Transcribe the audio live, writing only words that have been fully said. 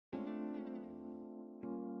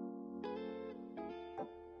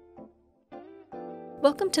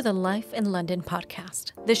Welcome to the Life in London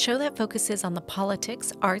podcast, the show that focuses on the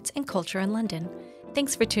politics, arts, and culture in London.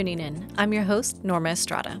 Thanks for tuning in. I'm your host, Norma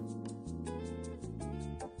Estrada.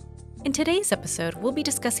 In today's episode, we'll be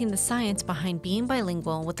discussing the science behind being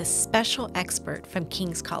bilingual with a special expert from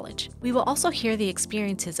King's College. We will also hear the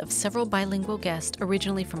experiences of several bilingual guests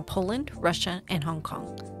originally from Poland, Russia, and Hong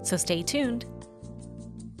Kong. So stay tuned.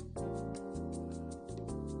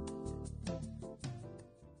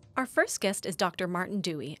 Our first guest is Dr. Martin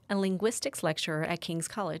Dewey, a linguistics lecturer at King's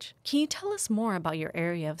College. Can you tell us more about your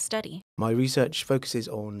area of study? My research focuses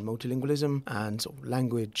on multilingualism and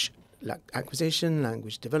language acquisition,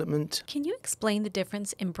 language development. Can you explain the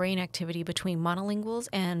difference in brain activity between monolinguals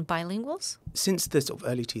and bilinguals? Since the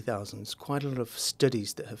early 2000s, quite a lot of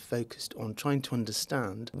studies that have focused on trying to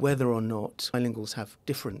understand whether or not bilinguals have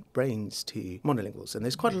different brains to monolinguals. And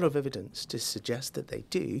there's quite a lot of evidence to suggest that they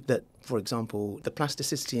do, that, for example, the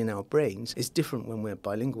plasticity in our brains is different when we're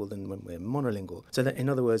bilingual than when we're monolingual. So that, in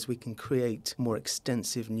other words, we can create more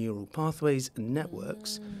extensive neural pathways and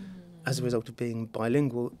networks as a result of being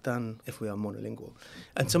bilingual than if we are monolingual.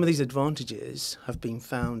 And some of these advantages have been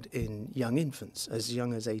found in young infants, as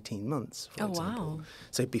young as 18 months, for example. Wow.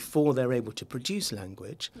 So before they're able to produce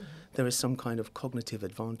language, there is some kind of cognitive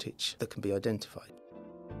advantage that can be identified.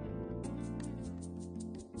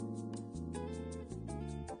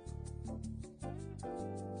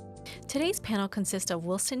 Today's panel consists of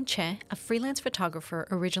Wilson Che, a freelance photographer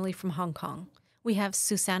originally from Hong Kong. We have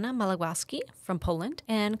Zuzusana Malagowski from Poland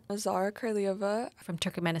and Zara Karleiva from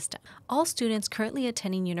Turkmenistan, all students currently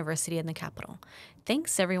attending university in the capital.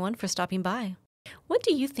 Thanks, everyone, for stopping by. What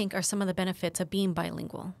do you think are some of the benefits of being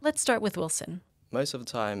bilingual? Let's start with Wilson. Most of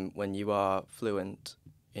the time, when you are fluent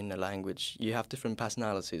in a language, you have different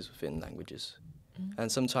personalities within languages.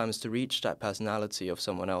 And sometimes to reach that personality of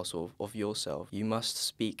someone else or of yourself, you must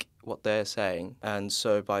speak what they're saying. And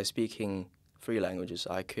so by speaking three languages,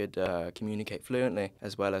 I could communicate fluently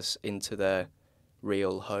as well as into their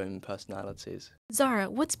real home personalities.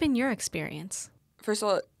 Zara, what's been your experience? First of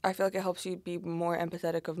all, I feel like it helps you be more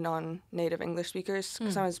empathetic of non-native English speakers.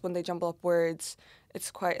 Because sometimes when they jumble up words,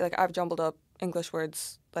 it's quite, like, I've jumbled up English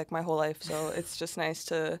words like my whole life, so it's just nice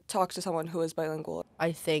to talk to someone who is bilingual.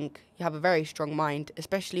 I think you have a very strong mind,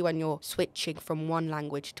 especially when you're switching from one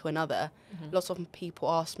language to another. Lots of people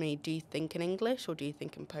ask me, do you think in English or do you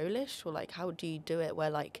think in Polish? Or like, how do you do it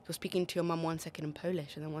where like you're speaking to your mum 1 second in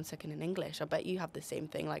Polish and then 1 second in English? I bet you have the same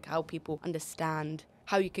thing, like how people understand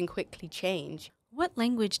how you can quickly change. What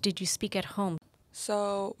language did you speak at home?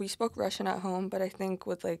 So we spoke Russian at home, but I think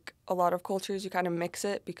with like a lot of cultures, you kind of mix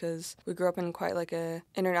it because we grew up in quite like a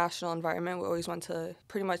international environment. We always went to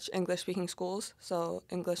pretty much English-speaking schools, so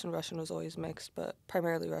English and Russian was always mixed, but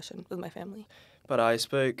primarily Russian with my family. But I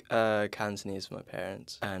spoke Cantonese with my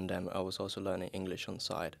parents, and I was also learning English on the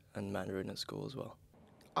side and Mandarin at school as well.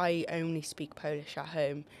 I only speak Polish at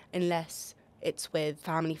home unless it's with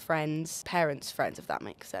family, friends, parents' friends, if that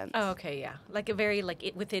makes sense. Oh, okay, yeah. Like a very,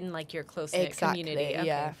 within, your close-knit community. Okay,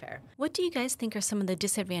 yeah. Fair. What do you guys think are some of the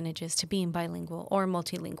disadvantages to being bilingual or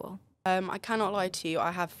multilingual? I cannot lie to you,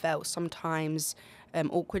 I have felt sometimes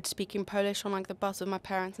awkward speaking Polish on, the bus with my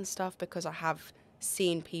parents and stuff because I have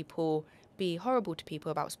seen people be horrible to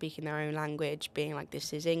people about speaking their own language, being like,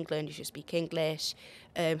 this is England, you should speak English.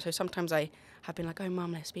 So sometimes I have been like, oh,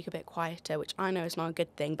 Mum, let's speak a bit quieter, which I know is not a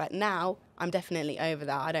good thing. But now I'm definitely over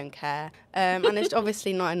that. I don't care. And it's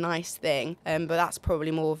obviously not a nice thing. But that's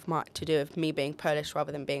probably more to do with me being Polish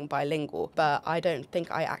rather than being bilingual. But I don't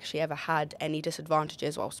think I actually ever had any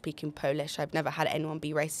disadvantages while speaking Polish. I've never had anyone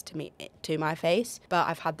be racist to my face. But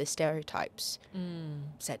I've had the stereotypes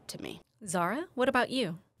said to me. Zara, what about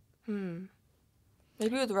you?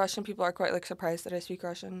 Maybe with Russian, people are quite surprised that I speak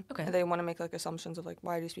Russian. Okay. And they want to make assumptions of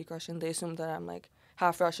why do you speak Russian? They assume that I'm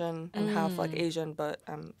half Russian and half Asian, but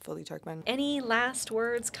I'm fully Turkmen. Any last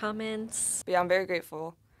words, comments? But yeah, I'm very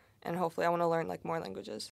grateful, and hopefully I want to learn more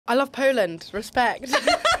languages. I love Poland. Respect.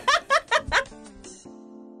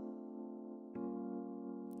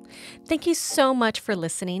 Thank you so much for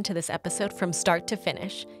listening to this episode from start to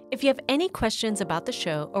finish. If you have any questions about the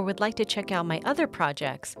show or would like to check out my other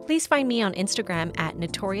projects, please find me on Instagram at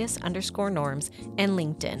notorious_norms and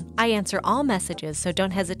LinkedIn. I answer all messages, so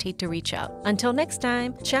don't hesitate to reach out. Until next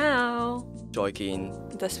time, ciao! Joy Keen.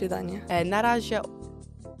 До свидания. Na razie.